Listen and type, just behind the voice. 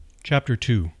Chapter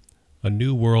 2. A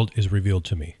New World is Revealed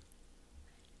to Me.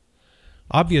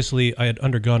 Obviously, I had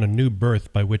undergone a new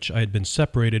birth by which I had been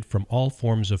separated from all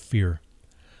forms of fear.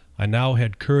 I now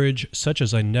had courage such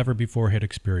as I never before had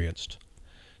experienced.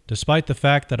 Despite the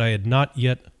fact that I had not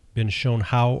yet been shown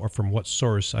how or from what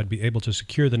source I'd be able to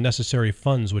secure the necessary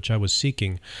funds which I was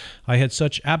seeking, I had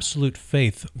such absolute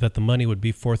faith that the money would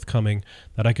be forthcoming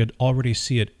that I could already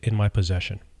see it in my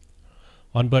possession.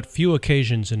 On but few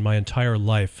occasions in my entire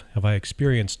life have I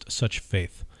experienced such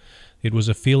faith. It was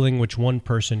a feeling which one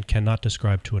person cannot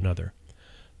describe to another.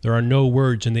 There are no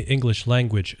words in the English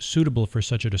language suitable for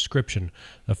such a description,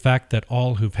 a fact that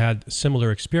all who've had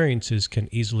similar experiences can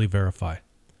easily verify.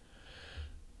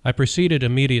 I proceeded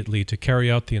immediately to carry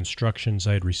out the instructions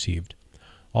I had received.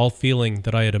 All feeling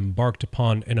that I had embarked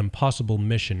upon an impossible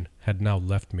mission had now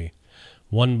left me.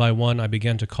 One by one I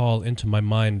began to call into my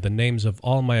mind the names of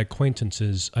all my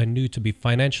acquaintances I knew to be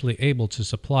financially able to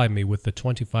supply me with the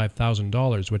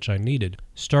 $25,000 which I needed,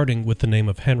 starting with the name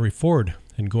of Henry Ford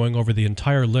and going over the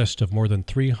entire list of more than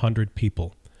 300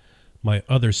 people. My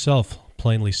other self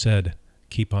plainly said,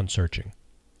 "Keep on searching."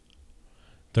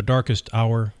 The darkest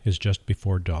hour is just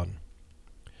before dawn.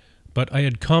 But I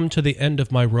had come to the end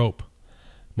of my rope.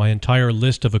 My entire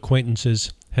list of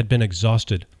acquaintances had been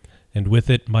exhausted, and with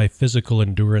it my physical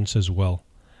endurance as well.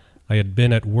 I had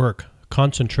been at work,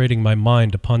 concentrating my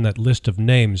mind upon that list of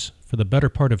names for the better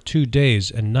part of 2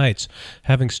 days and nights,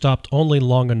 having stopped only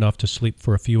long enough to sleep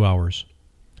for a few hours.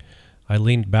 I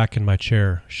leaned back in my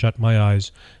chair, shut my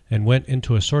eyes, and went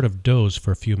into a sort of doze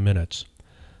for a few minutes.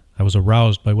 I was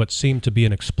aroused by what seemed to be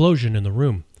an explosion in the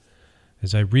room.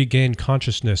 As I regained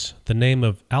consciousness, the name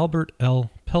of Albert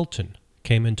L. Pelton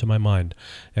came into my mind,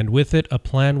 and with it a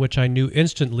plan which I knew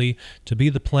instantly to be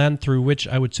the plan through which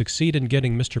I would succeed in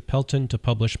getting Mr. Pelton to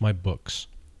publish my books.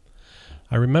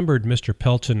 I remembered Mr.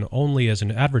 Pelton only as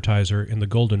an advertiser in the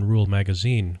Golden Rule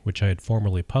magazine, which I had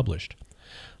formerly published.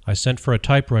 I sent for a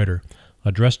typewriter,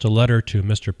 addressed a letter to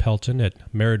Mr. Pelton at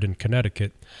Meriden,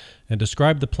 Connecticut, and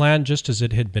described the plan just as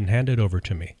it had been handed over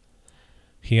to me.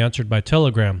 He answered by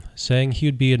telegram, saying he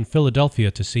would be in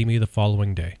Philadelphia to see me the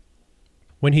following day.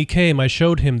 When he came, I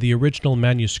showed him the original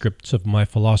manuscripts of my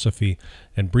philosophy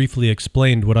and briefly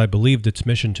explained what I believed its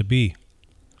mission to be.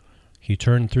 He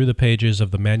turned through the pages of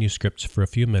the manuscripts for a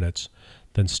few minutes,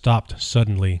 then stopped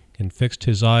suddenly and fixed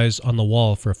his eyes on the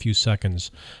wall for a few seconds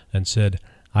and said,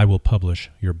 "I will publish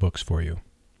your books for you."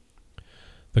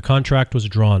 The contract was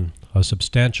drawn, a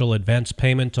substantial advance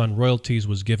payment on royalties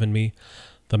was given me,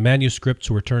 the manuscripts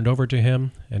were turned over to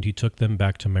him, and he took them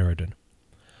back to Meriden.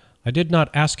 I did not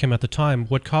ask him at the time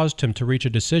what caused him to reach a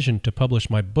decision to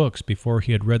publish my books before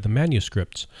he had read the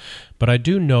manuscripts, but I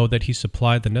do know that he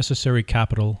supplied the necessary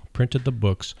capital, printed the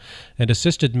books, and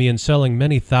assisted me in selling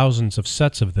many thousands of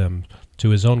sets of them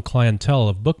to his own clientele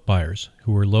of book buyers,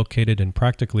 who were located in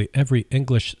practically every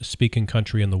English-speaking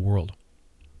country in the world.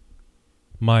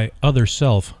 My other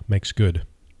self makes good.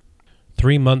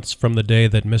 3 months from the day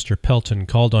that Mr. Pelton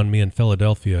called on me in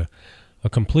Philadelphia, a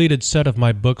completed set of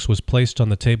my books was placed on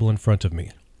the table in front of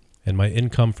me, and my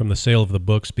income from the sale of the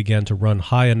books began to run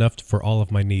high enough for all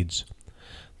of my needs.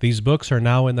 These books are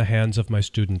now in the hands of my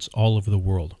students all over the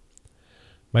world.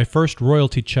 My first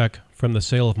royalty check from the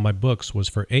sale of my books was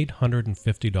for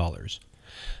 $850.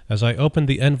 As I opened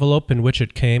the envelope in which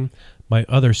it came, my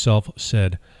other self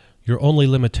said, "Your only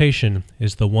limitation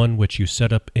is the one which you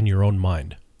set up in your own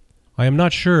mind." I am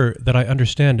not sure that I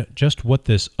understand just what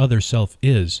this other self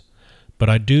is, but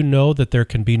I do know that there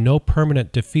can be no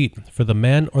permanent defeat for the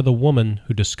man or the woman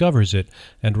who discovers it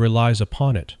and relies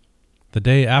upon it. The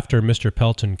day after Mr.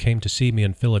 Pelton came to see me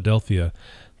in Philadelphia,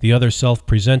 the other self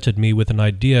presented me with an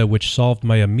idea which solved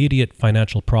my immediate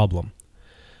financial problem.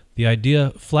 The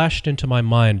idea flashed into my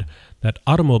mind that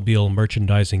automobile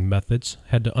merchandising methods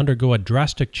had to undergo a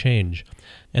drastic change,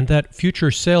 and that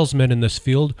future salesmen in this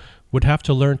field would have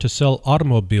to learn to sell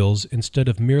automobiles instead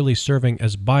of merely serving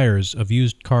as buyers of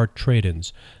used car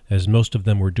trade-ins, as most of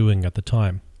them were doing at the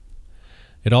time.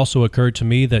 It also occurred to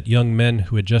me that young men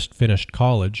who had just finished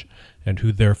college, and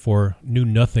who therefore knew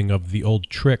nothing of the old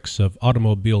tricks of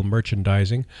automobile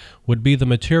merchandising, would be the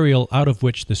material out of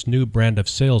which this new brand of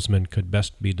salesman could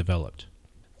best be developed.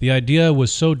 The idea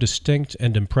was so distinct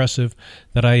and impressive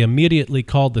that I immediately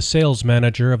called the sales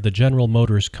manager of the General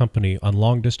Motors Company on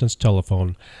long-distance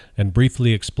telephone and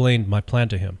briefly explained my plan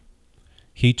to him.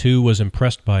 He too was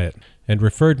impressed by it and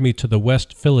referred me to the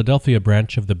West Philadelphia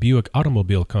branch of the Buick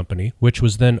Automobile Company, which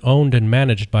was then owned and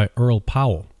managed by Earl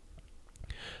Powell.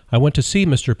 I went to see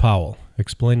Mr. Powell,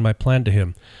 explained my plan to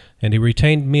him, and he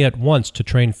retained me at once to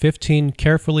train 15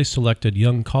 carefully selected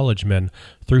young college men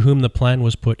through whom the plan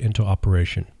was put into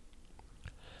operation.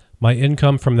 My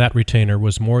income from that retainer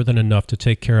was more than enough to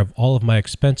take care of all of my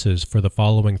expenses for the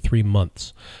following 3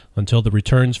 months, until the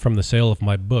returns from the sale of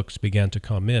my books began to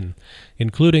come in,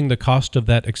 including the cost of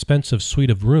that expensive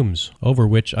suite of rooms over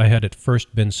which I had at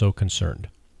first been so concerned.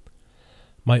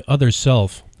 My other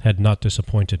self had not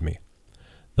disappointed me.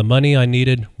 The money I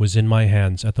needed was in my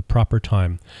hands at the proper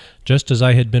time, just as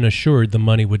I had been assured the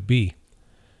money would be.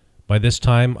 By this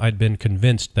time I'd been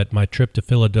convinced that my trip to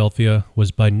Philadelphia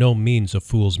was by no means a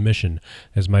fool's mission,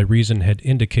 as my reason had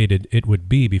indicated it would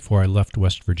be before I left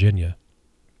West Virginia.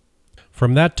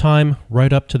 From that time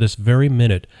right up to this very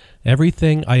minute,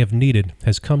 everything I have needed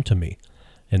has come to me,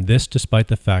 and this despite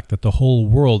the fact that the whole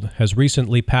world has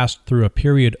recently passed through a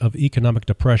period of economic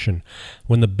depression,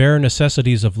 when the bare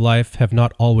necessities of life have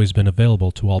not always been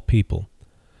available to all people.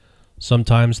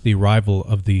 Sometimes the arrival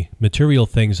of the material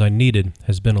things I needed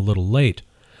has been a little late,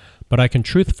 but I can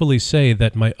truthfully say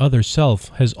that my other self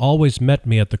has always met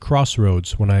me at the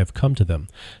crossroads when I have come to them,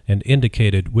 and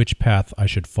indicated which path I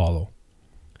should follow.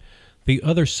 The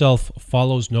other self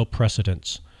follows no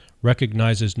precedents,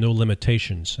 recognizes no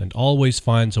limitations, and always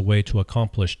finds a way to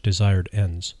accomplish desired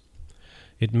ends.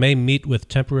 It may meet with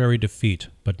temporary defeat,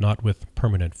 but not with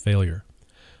permanent failure.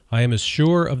 I am as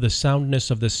sure of the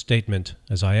soundness of this statement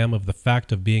as I am of the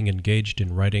fact of being engaged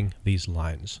in writing these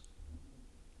lines.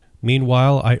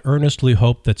 Meanwhile, I earnestly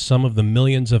hope that some of the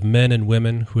millions of men and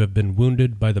women who have been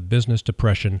wounded by the business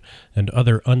depression and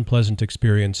other unpleasant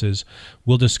experiences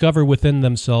will discover within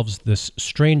themselves this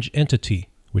strange entity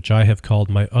which I have called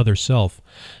my other self,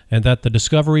 and that the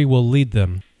discovery will lead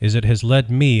them, as it has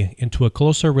led me, into a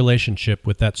closer relationship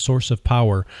with that source of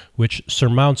power which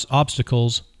surmounts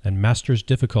obstacles and masters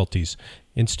difficulties,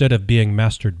 instead of being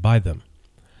mastered by them.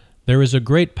 There is a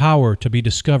great power to be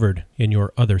discovered in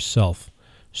your other self.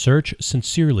 Search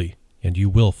sincerely, and you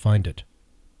will find it.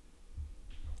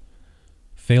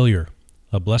 Failure,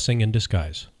 a blessing in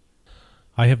disguise.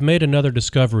 I have made another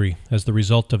discovery as the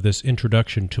result of this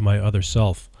introduction to my other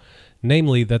self,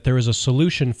 namely that there is a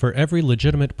solution for every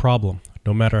legitimate problem,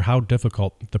 no matter how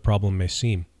difficult the problem may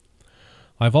seem.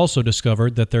 I've also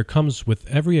discovered that there comes with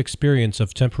every experience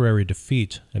of temporary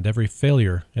defeat and every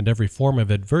failure and every form of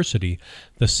adversity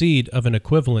the seed of an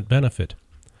equivalent benefit.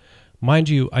 Mind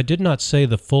you, I did not say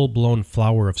the full-blown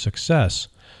flower of success,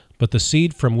 but the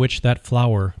seed from which that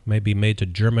flower may be made to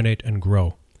germinate and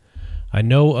grow. I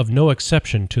know of no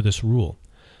exception to this rule.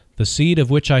 The seed of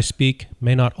which I speak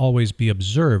may not always be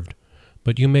observed,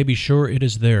 but you may be sure it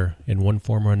is there in one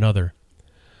form or another.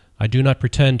 I do not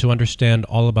pretend to understand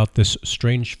all about this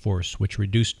strange force which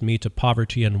reduced me to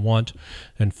poverty and want,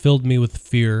 and filled me with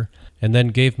fear, and then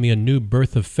gave me a new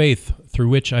birth of faith through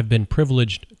which I've been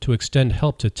privileged to extend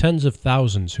help to tens of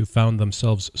thousands who found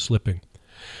themselves slipping.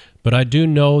 But I do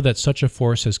know that such a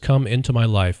force has come into my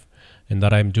life, and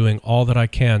that I am doing all that I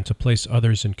can to place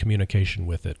others in communication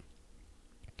with it.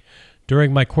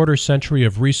 During my quarter century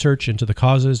of research into the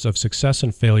causes of success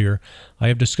and failure, I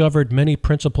have discovered many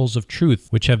principles of truth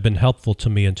which have been helpful to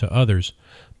me and to others,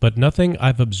 but nothing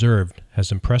I've observed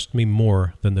has impressed me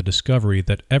more than the discovery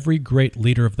that every great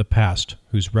leader of the past,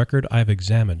 whose record I've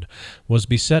examined, was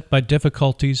beset by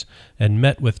difficulties and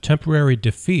met with temporary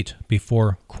defeat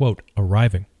before, quote,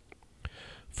 arriving.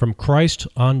 From Christ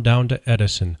on down to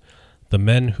Edison, the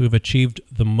men who have achieved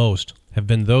the most have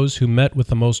been those who met with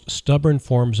the most stubborn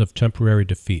forms of temporary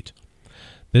defeat.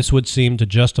 This would seem to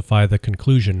justify the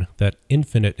conclusion that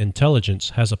infinite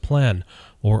intelligence has a plan,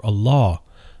 or a law,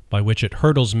 by which it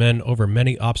hurdles men over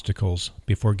many obstacles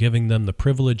before giving them the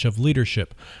privilege of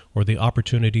leadership or the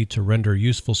opportunity to render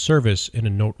useful service in a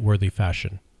noteworthy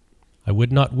fashion. I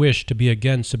would not wish to be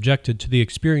again subjected to the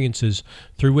experiences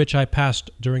through which I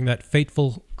passed during that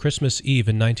fateful Christmas Eve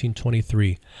in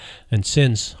 1923, and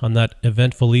since, on that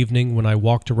eventful evening when I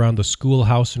walked around the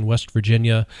schoolhouse in West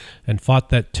Virginia and fought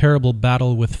that terrible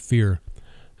battle with fear.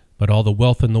 But all the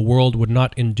wealth in the world would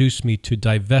not induce me to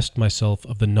divest myself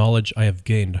of the knowledge I have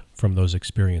gained from those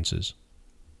experiences.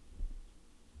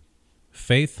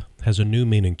 Faith has a new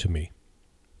meaning to me.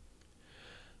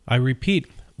 I repeat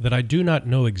that I do not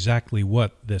know exactly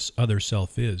what this other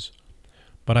self is,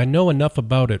 but I know enough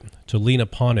about it to lean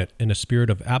upon it in a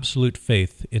spirit of absolute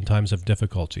faith in times of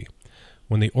difficulty,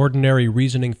 when the ordinary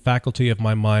reasoning faculty of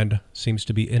my mind seems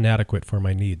to be inadequate for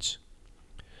my needs.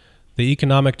 The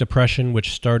economic depression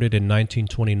which started in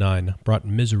 1929 brought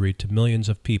misery to millions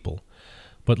of people,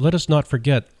 but let us not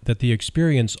forget that the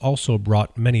experience also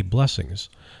brought many blessings,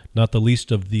 not the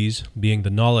least of these being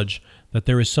the knowledge that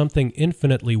there is something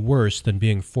infinitely worse than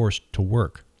being forced to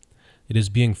work. It is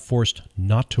being forced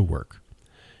not to work.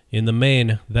 In the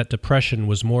main, that depression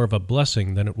was more of a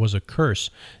blessing than it was a curse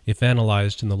if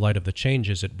analyzed in the light of the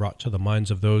changes it brought to the minds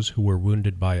of those who were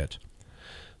wounded by it.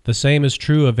 The same is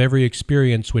true of every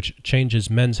experience which changes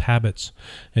men's habits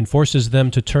and forces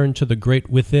them to turn to the great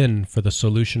within for the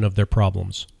solution of their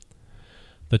problems.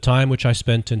 The time which I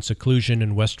spent in seclusion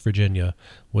in West Virginia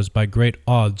was by great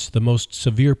odds the most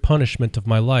severe punishment of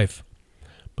my life,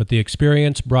 but the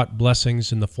experience brought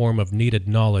blessings in the form of needed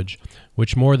knowledge,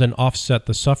 which more than offset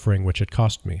the suffering which it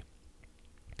cost me.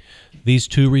 These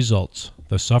two results,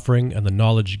 the suffering and the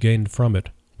knowledge gained from it,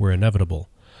 were inevitable.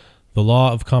 The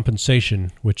law of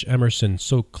compensation, which Emerson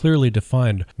so clearly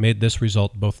defined, made this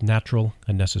result both natural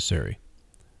and necessary.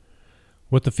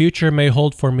 What the future may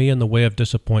hold for me in the way of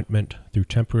disappointment through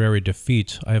temporary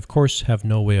defeat, I of course have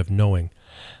no way of knowing.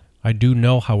 I do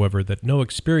know, however, that no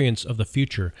experience of the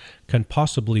future can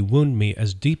possibly wound me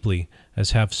as deeply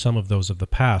as have some of those of the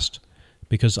past,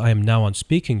 because I am now on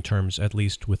speaking terms, at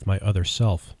least, with my other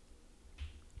self.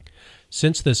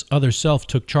 Since this other self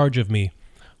took charge of me,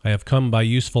 I have come by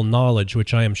useful knowledge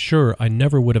which I am sure I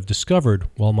never would have discovered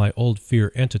while my old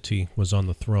fear entity was on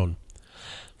the throne.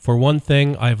 For one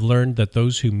thing, I have learned that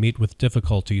those who meet with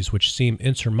difficulties which seem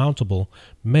insurmountable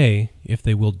may, if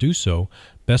they will do so,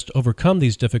 best overcome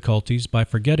these difficulties by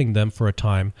forgetting them for a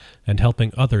time and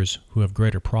helping others who have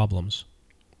greater problems.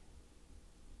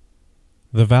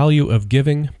 The value of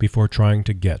giving before trying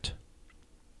to get.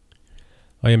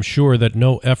 I am sure that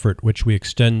no effort which we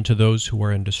extend to those who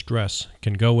are in distress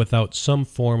can go without some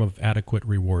form of adequate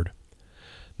reward.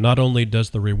 Not only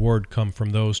does the reward come from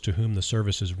those to whom the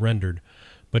service is rendered,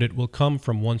 but it will come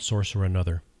from one source or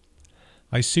another.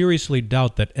 I seriously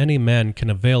doubt that any man can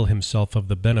avail himself of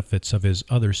the benefits of his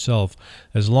other self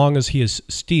as long as he is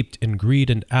steeped in greed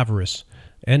and avarice,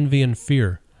 envy and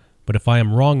fear, but if I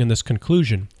am wrong in this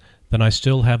conclusion, then I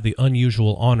still have the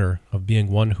unusual honor of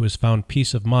being one who has found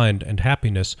peace of mind and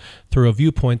happiness through a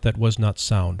viewpoint that was not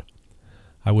sound.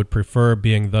 I would prefer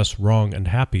being thus wrong and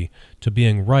happy to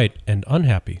being right and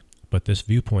unhappy, but this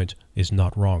viewpoint is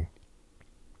not wrong.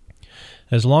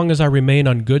 As long as I remain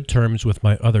on good terms with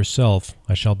my other self,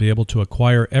 I shall be able to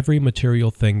acquire every material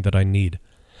thing that I need.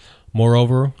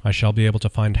 Moreover, I shall be able to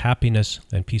find happiness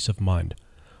and peace of mind.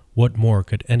 What more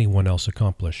could anyone else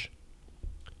accomplish?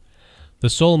 The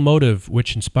sole motive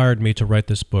which inspired me to write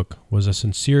this book was a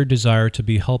sincere desire to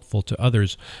be helpful to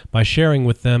others by sharing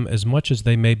with them as much as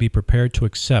they may be prepared to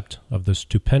accept of the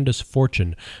stupendous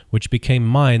fortune which became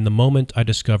mine the moment I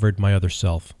discovered my other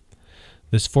self.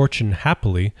 This fortune,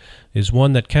 happily, is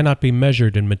one that cannot be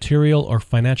measured in material or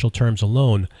financial terms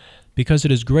alone, because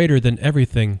it is greater than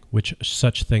everything which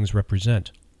such things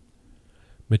represent.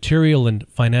 Material and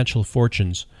financial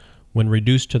fortunes, when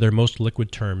reduced to their most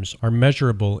liquid terms, are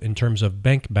measurable in terms of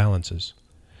bank balances.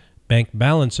 Bank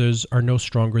balances are no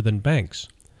stronger than banks.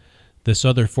 This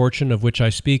other fortune of which I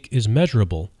speak is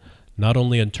measurable, not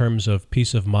only in terms of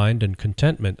peace of mind and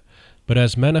contentment, but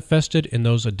as manifested in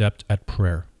those adept at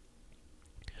prayer.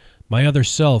 My other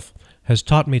self has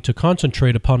taught me to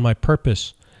concentrate upon my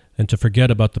purpose and to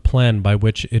forget about the plan by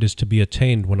which it is to be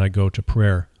attained when I go to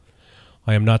prayer.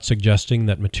 I am not suggesting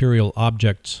that material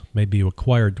objects may be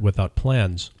acquired without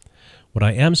plans. What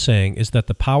I am saying is that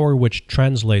the power which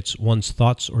translates one's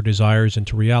thoughts or desires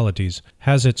into realities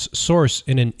has its source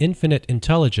in an infinite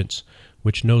intelligence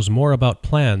which knows more about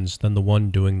plans than the one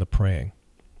doing the praying.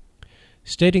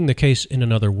 Stating the case in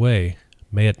another way,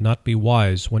 may it not be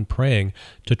wise, when praying,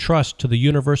 to trust to the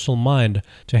universal mind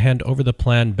to hand over the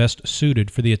plan best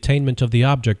suited for the attainment of the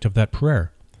object of that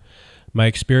prayer? My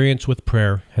experience with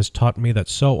prayer has taught me that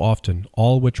so often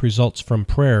all which results from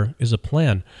prayer is a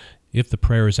plan, if the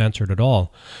prayer is answered at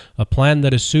all, a plan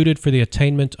that is suited for the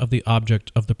attainment of the object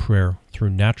of the prayer through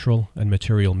natural and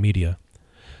material media.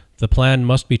 The plan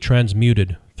must be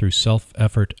transmuted through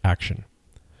self-effort action.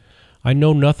 I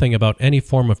know nothing about any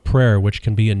form of prayer which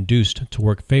can be induced to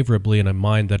work favorably in a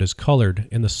mind that is colored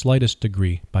in the slightest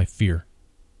degree by fear.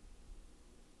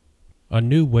 A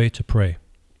new way to pray.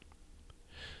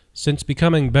 Since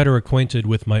becoming better acquainted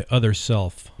with my other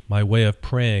self, my way of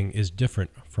praying is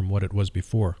different from what it was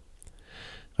before.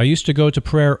 I used to go to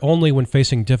prayer only when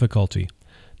facing difficulty.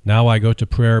 Now I go to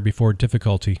prayer before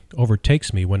difficulty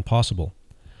overtakes me when possible.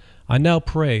 I now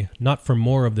pray not for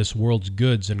more of this world's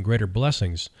goods and greater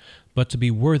blessings, but to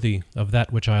be worthy of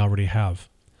that which I already have.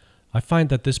 I find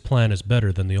that this plan is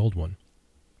better than the old one.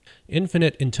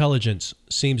 Infinite intelligence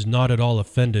seems not at all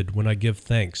offended when I give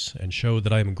thanks and show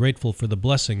that I am grateful for the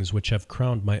blessings which have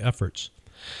crowned my efforts.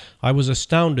 I was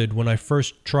astounded when I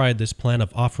first tried this plan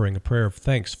of offering a prayer of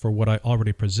thanks for what I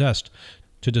already possessed,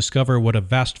 to discover what a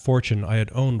vast fortune I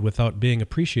had owned without being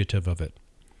appreciative of it.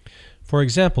 For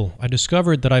example, I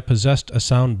discovered that I possessed a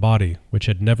sound body which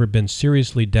had never been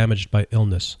seriously damaged by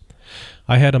illness.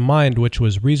 I had a mind which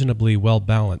was reasonably well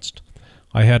balanced.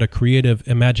 I had a creative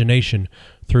imagination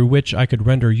through which I could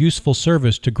render useful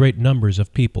service to great numbers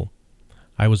of people.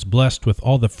 I was blessed with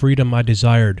all the freedom I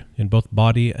desired in both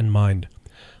body and mind.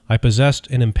 I possessed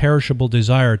an imperishable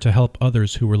desire to help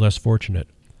others who were less fortunate.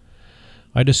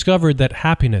 I discovered that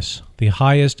happiness, the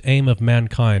highest aim of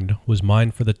mankind, was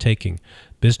mine for the taking,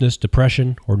 business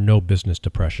depression or no business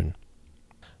depression.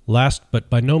 Last, but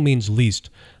by no means least,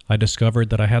 I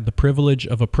discovered that I had the privilege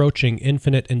of approaching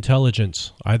infinite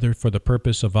intelligence, either for the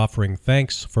purpose of offering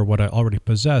thanks for what I already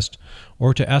possessed,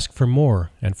 or to ask for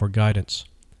more and for guidance.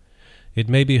 It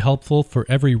may be helpful for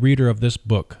every reader of this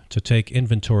book to take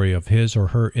inventory of his or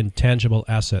her intangible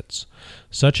assets.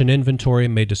 Such an inventory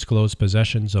may disclose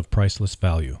possessions of priceless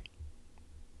value.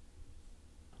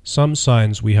 Some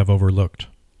signs we have overlooked.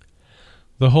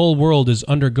 The whole world is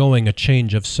undergoing a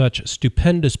change of such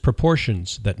stupendous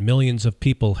proportions that millions of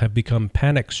people have become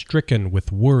panic-stricken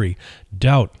with worry,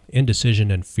 doubt,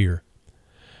 indecision, and fear.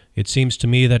 It seems to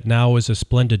me that now is a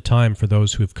splendid time for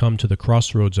those who have come to the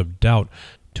crossroads of doubt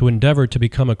to endeavor to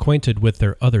become acquainted with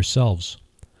their other selves.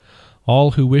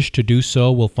 All who wish to do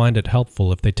so will find it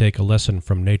helpful if they take a lesson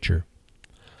from nature.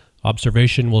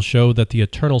 Observation will show that the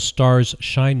eternal stars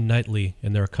shine nightly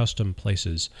in their accustomed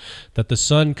places, that the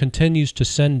sun continues to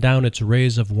send down its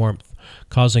rays of warmth,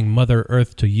 causing Mother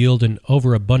Earth to yield an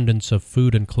overabundance of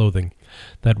food and clothing,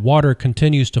 that water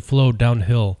continues to flow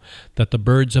downhill, that the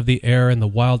birds of the air and the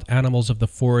wild animals of the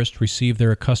forest receive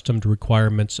their accustomed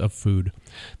requirements of food,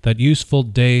 that useful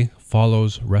day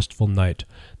follows restful night,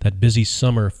 that busy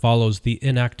summer follows the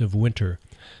inactive winter,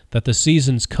 that the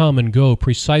seasons come and go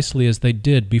precisely as they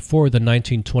did before the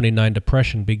 1929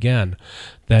 depression began,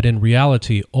 that in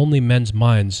reality only men's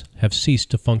minds have ceased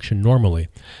to function normally,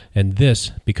 and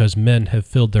this because men have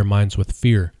filled their minds with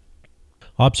fear.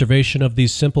 Observation of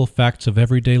these simple facts of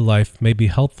everyday life may be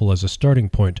helpful as a starting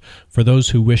point for those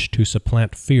who wish to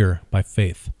supplant fear by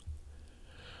faith.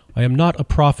 I am not a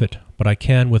prophet, but I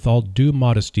can, with all due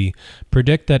modesty,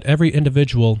 predict that every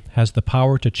individual has the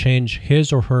power to change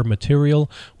his or her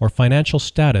material or financial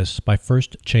status by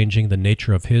first changing the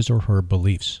nature of his or her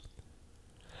beliefs.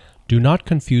 Do not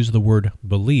confuse the word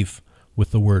belief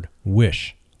with the word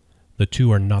wish. The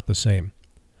two are not the same.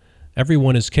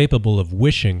 Everyone is capable of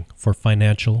wishing for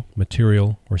financial,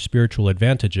 material, or spiritual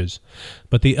advantages,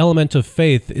 but the element of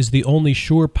faith is the only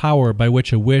sure power by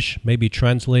which a wish may be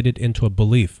translated into a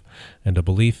belief, and a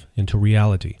belief into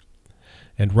reality.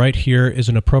 And right here is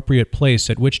an appropriate place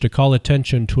at which to call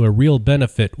attention to a real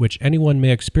benefit which anyone may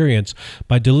experience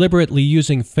by deliberately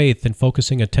using faith and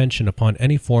focusing attention upon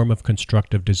any form of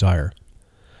constructive desire.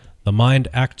 The mind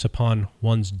acts upon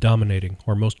one's dominating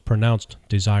or most pronounced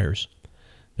desires.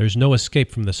 There is no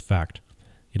escape from this fact.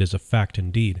 It is a fact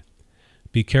indeed.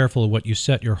 Be careful what you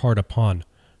set your heart upon,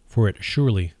 for it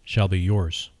surely shall be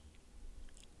yours.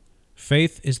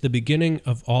 Faith is the beginning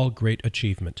of all great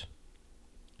achievement.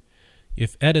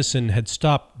 If Edison had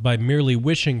stopped by merely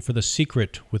wishing for the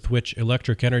secret with which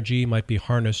electric energy might be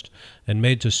harnessed and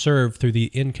made to serve through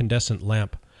the incandescent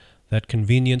lamp, that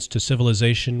convenience to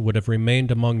civilization would have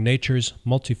remained among nature's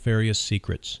multifarious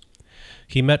secrets.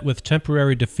 He met with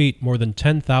temporary defeat more than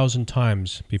 10,000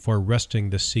 times before wresting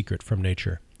this secret from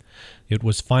nature. It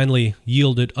was finally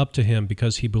yielded up to him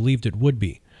because he believed it would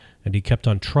be, and he kept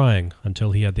on trying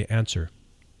until he had the answer.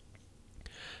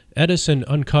 Edison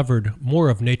uncovered more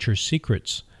of nature's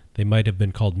secrets, they might have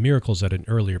been called miracles at an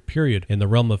earlier period in the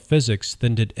realm of physics,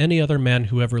 than did any other man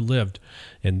who ever lived,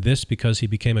 and this because he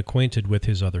became acquainted with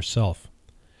his other self.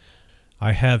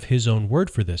 I have his own word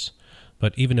for this,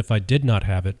 but even if I did not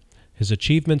have it, his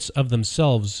achievements of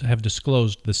themselves have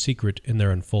disclosed the secret in their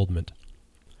unfoldment.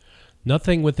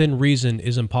 Nothing within reason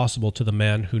is impossible to the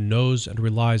man who knows and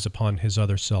relies upon his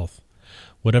other self.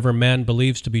 Whatever man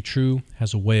believes to be true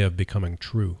has a way of becoming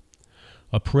true.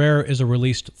 A prayer is a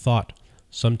released thought,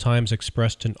 sometimes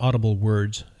expressed in audible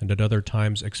words and at other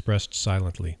times expressed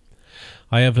silently.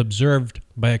 I have observed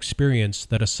by experience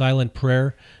that a silent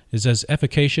prayer is as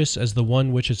efficacious as the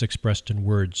one which is expressed in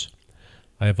words.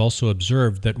 I have also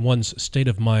observed that one's state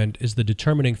of mind is the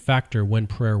determining factor when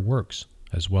prayer works,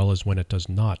 as well as when it does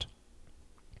not.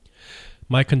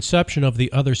 My conception of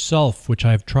the other self, which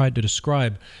I have tried to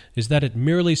describe, is that it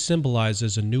merely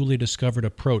symbolizes a newly discovered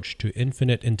approach to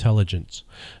infinite intelligence,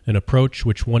 an approach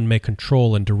which one may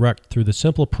control and direct through the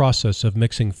simple process of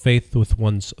mixing faith with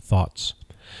one's thoughts.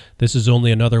 This is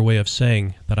only another way of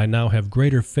saying that I now have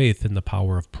greater faith in the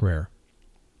power of prayer.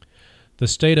 The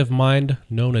state of mind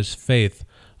known as faith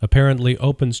apparently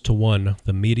opens to one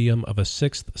the medium of a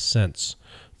sixth sense,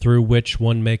 through which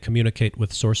one may communicate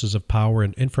with sources of power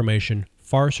and information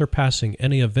far surpassing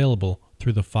any available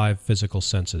through the five physical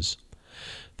senses.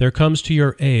 There comes to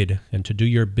your aid and to do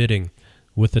your bidding,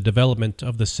 with the development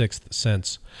of the sixth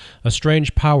sense, a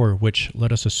strange power which,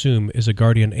 let us assume, is a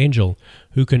guardian angel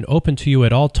who can open to you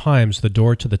at all times the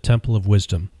door to the temple of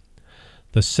wisdom.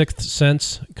 The sixth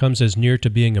sense comes as near to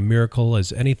being a miracle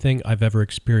as anything I've ever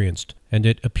experienced, and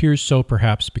it appears so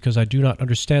perhaps because I do not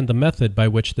understand the method by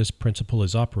which this principle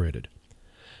is operated.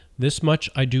 This much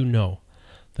I do know,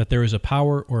 that there is a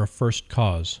power or a first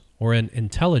cause, or an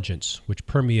intelligence which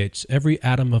permeates every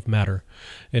atom of matter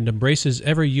and embraces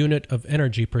every unit of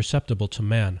energy perceptible to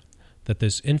man, that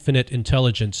this infinite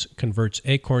intelligence converts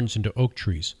acorns into oak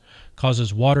trees,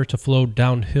 causes water to flow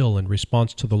downhill in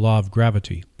response to the law of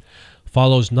gravity,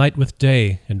 follows night with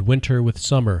day and winter with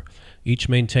summer, each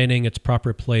maintaining its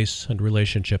proper place and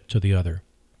relationship to the other.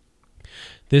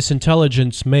 This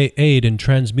intelligence may aid in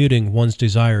transmuting one's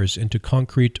desires into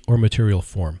concrete or material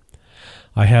form.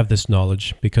 I have this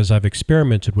knowledge because I've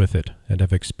experimented with it and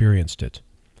have experienced it.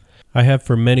 I have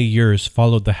for many years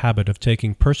followed the habit of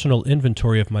taking personal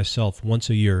inventory of myself once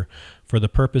a year for the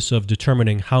purpose of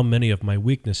determining how many of my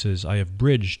weaknesses I have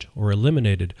bridged or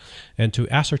eliminated and to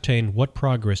ascertain what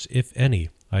progress, if any,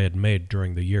 I had made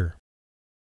during the year.